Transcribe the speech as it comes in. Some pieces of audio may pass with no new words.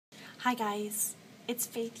Hi guys, it's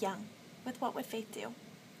Faith Young with What Would Faith Do?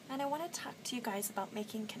 And I want to talk to you guys about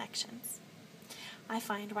making connections. I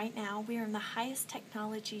find right now we are in the highest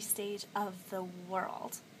technology stage of the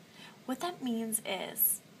world. What that means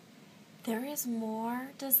is there is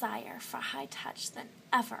more desire for high touch than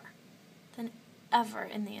ever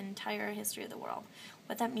in the entire history of the world.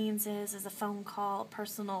 What that means is a phone call,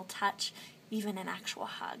 personal touch, even an actual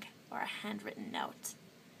hug or a handwritten note.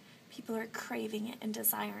 People are craving it and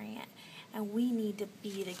desiring it, and we need to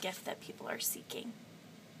be the gift that people are seeking.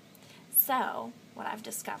 So, what I've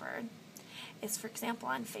discovered is, for example,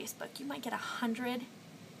 on Facebook, you might get 100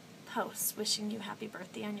 posts wishing you happy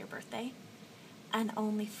birthday on your birthday, and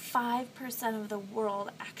only 5% of the world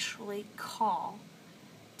actually call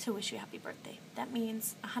to wish you happy birthday. That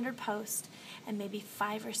means 100 posts and maybe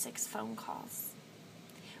 5 or 6 phone calls.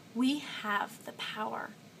 We have the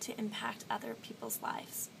power to impact other people's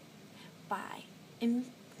lives by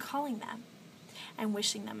calling them and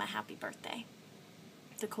wishing them a happy birthday.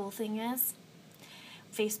 The cool thing is,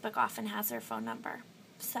 Facebook often has their phone number.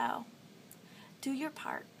 So, do your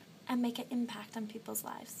part and make an impact on people's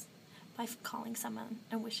lives by calling someone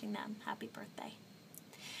and wishing them happy birthday.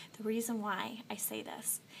 The reason why I say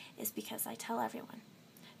this is because I tell everyone,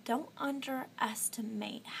 don't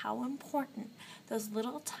underestimate how important those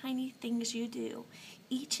little tiny things you do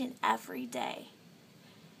each and every day,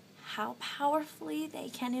 how powerfully they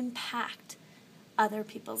can impact other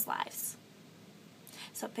people's lives.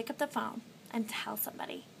 So pick up the phone and tell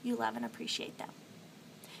somebody you love and appreciate them,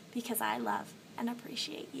 because I love and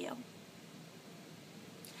appreciate you.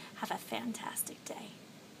 Have a fantastic day.